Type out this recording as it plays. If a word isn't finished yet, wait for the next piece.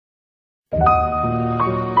Dear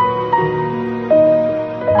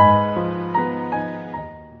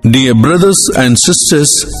brothers and sisters,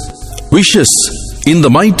 wishes in the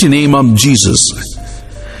mighty name of Jesus.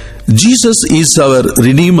 Jesus is our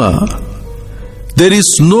Redeemer. There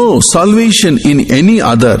is no salvation in any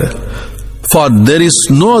other, for there is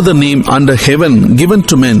no other name under heaven given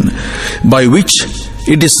to men by which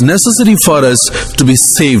it is necessary for us to be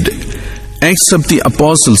saved, except the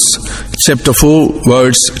Apostles, chapter 4,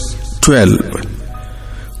 verse 12.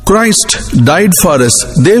 Christ died for us,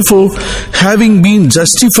 therefore, having been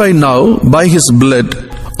justified now by His blood,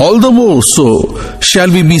 all the more so shall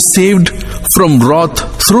we be saved from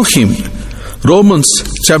wrath through Him. Romans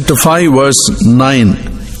chapter 5, verse 9.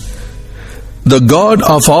 The God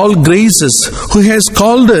of all graces, who has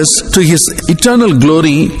called us to His eternal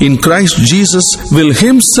glory in Christ Jesus, will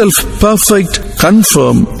Himself perfect,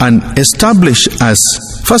 confirm, and establish us.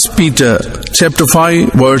 1 Peter chapter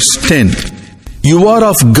 5, verse 10. You are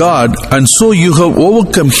of God, and so you have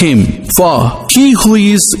overcome him. For he who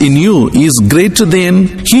is in you is greater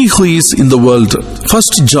than he who is in the world.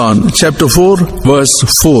 1 John chapter 4, verse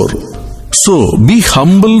 4. So be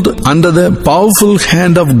humbled under the powerful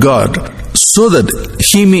hand of God, so that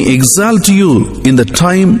He may exalt you in the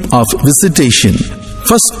time of visitation.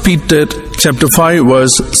 1 Peter chapter 5,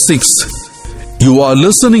 verse 6. You are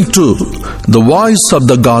listening to the voice of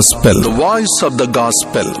the gospel. The voice of the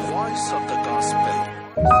gospel.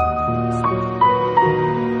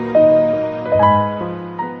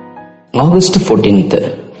 August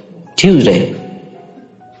 14th, Tuesday,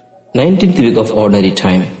 19th week of Ordinary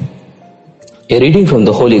Time. A reading from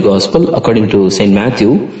the Holy Gospel according to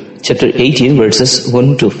St.Matthew, chapter 18, verses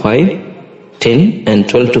 1 to 5, 10 and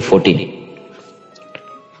 12 to 14.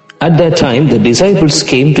 At that time, the disciples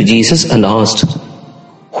came to Jesus and asked,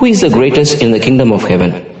 "Who is the greatest in the kingdom of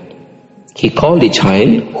heaven?" He called a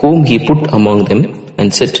child whom he put among them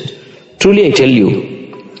and said, "Truly I tell you,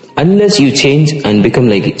 unless you change and become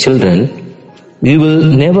like children, you will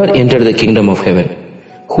never enter the kingdom of heaven.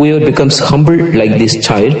 Whoever becomes humble like this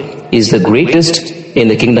child is the greatest in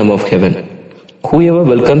the kingdom of heaven. Whoever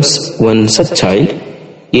welcomes one such child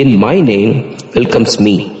in my name welcomes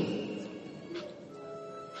me.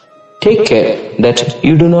 Take care that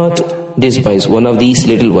you do not despise one of these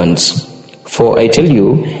little ones. For I tell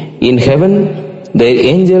you, in heaven their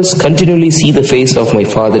angels continually see the face of my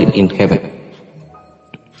Father in heaven.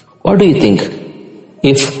 What do you think?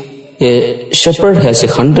 If a shepherd has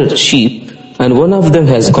 100 sheep and one of them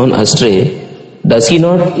has gone astray, does he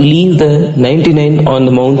not leave the 99 on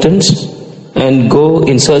the mountains and go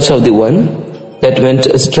in search of the one that went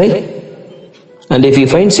astray? And if he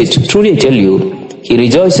finds it, truly I tell you, he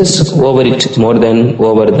rejoices over it more than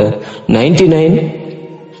over the 99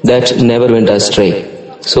 that never went astray.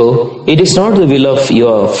 So it is not the will of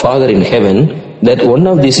your Father in heaven that one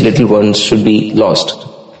of these little ones should be lost."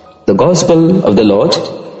 The Gospel of the Lord.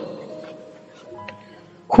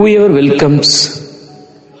 Whoever welcomes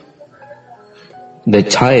the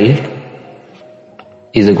child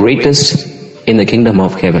is the greatest in the kingdom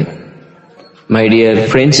of heaven. My dear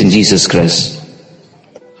friends in Jesus Christ,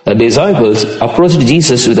 the disciples approached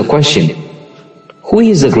Jesus with a question, "Who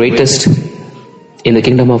is the greatest in the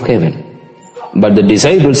kingdom of heaven?" But the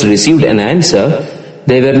disciples received an answer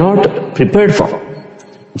they were not prepared for.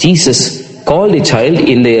 Jesus called a child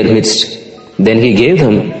in their midst. Then He gave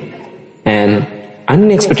them an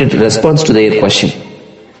unexpected response to their question.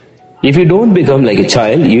 If you don't become like a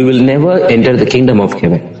child, you will never enter the kingdom of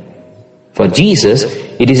heaven. For Jesus,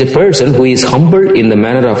 it is a person who is humble in the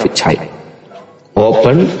manner of a child.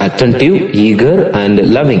 Open, attentive, eager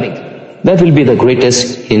and loving. That will be the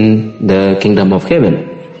greatest in the kingdom of heaven.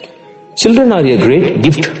 Children are a great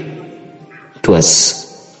gift to us.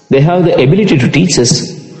 They have the ability to teach us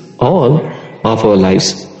all of our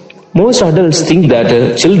lives. Most adults think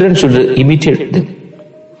that children should imitate them.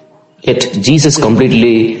 Yet Jesus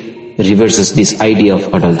completely reverses this idea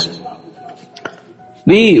of adults.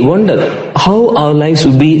 We wonder how our lives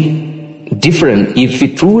would be different if we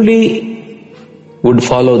truly would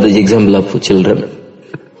follow the example of children.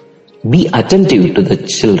 Be attentive to the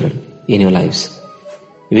children in your lives.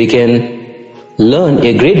 We can learn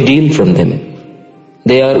a great deal from them.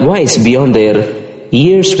 They are wise beyond their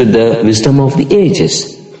years with the wisdom of the ages.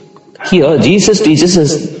 Here, Jesus teaches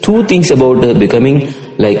us two things about becoming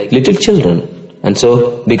like little children, and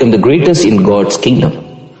so become the greatest in God's kingdom.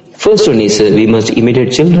 First one is we must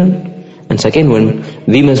imitate children, and second one,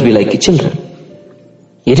 we must be like children.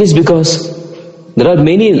 It is because there are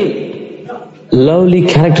many lovely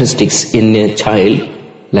characteristics in a child,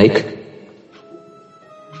 like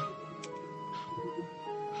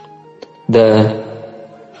the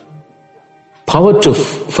power to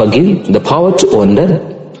forgive, the power to wonder,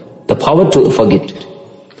 the power to forget.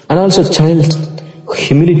 And also child's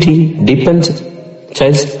humility depends,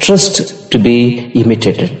 child's trust to be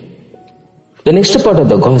imitated. The next part of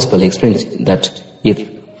the gospel explains that if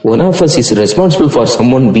one of us is responsible for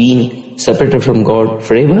someone being separated from God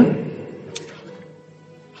forever,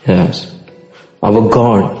 yes, our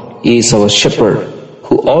God is our shepherd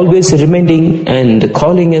who always reminding and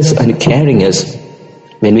calling us and carrying us.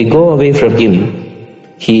 When we go away from Him,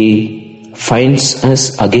 He finds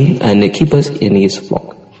us again and keeps us in His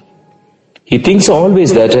flock. He thinks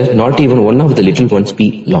always that not even one of the little ones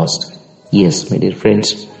be lost. Yes, my dear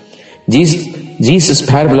friends, Jesus'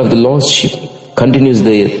 parable of the lost sheep continues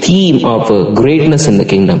the theme of greatness in the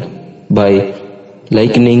kingdom by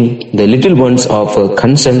likening the little ones of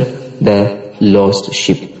concern, the lost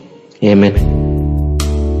sheep. Amen.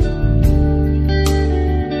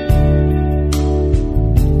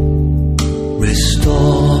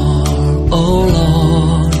 Restore, O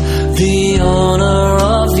Lord, the honor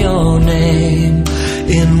of your name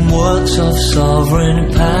in works of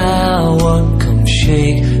sovereign power. Come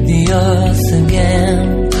shake the earth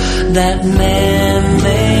again, that man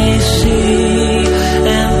may see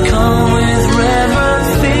and come with reverent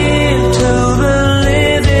fear to the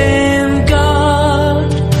living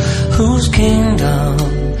God, whose kingdom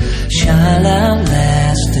shall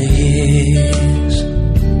outlast the years.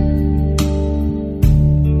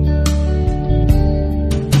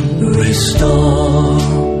 Restore,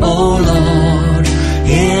 O Lord,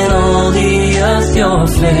 in all the earth your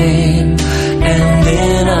flame, and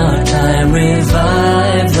in our time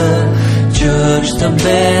revive the church that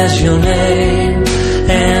bears your name.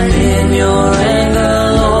 And in your anger,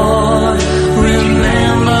 Lord,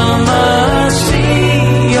 remember mercy,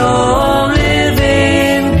 your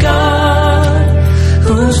living God,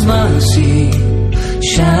 whose mercy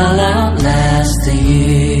shall outlast the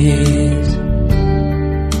years.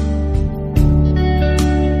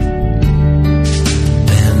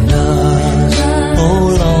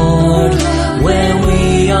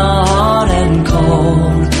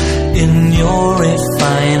 In your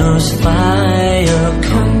refiner's fire,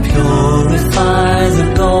 come purify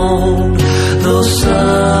the gold. Though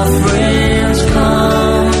sufferings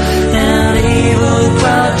come and evil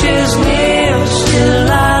crouches near, still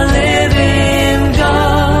our living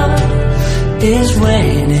God is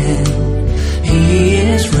reigning. He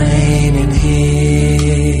is reigning here.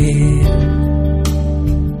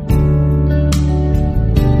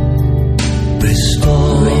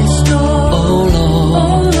 Restore, O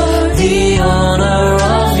Lord, the honor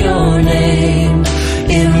of your name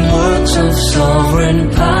in works of sovereign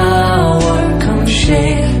power. Come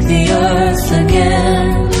shake the earth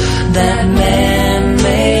again, that man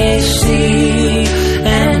may see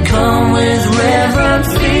and come with reverent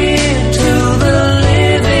fear to the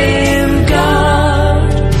living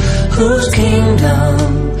God, whose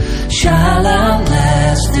kingdom shall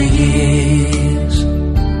outlast the years.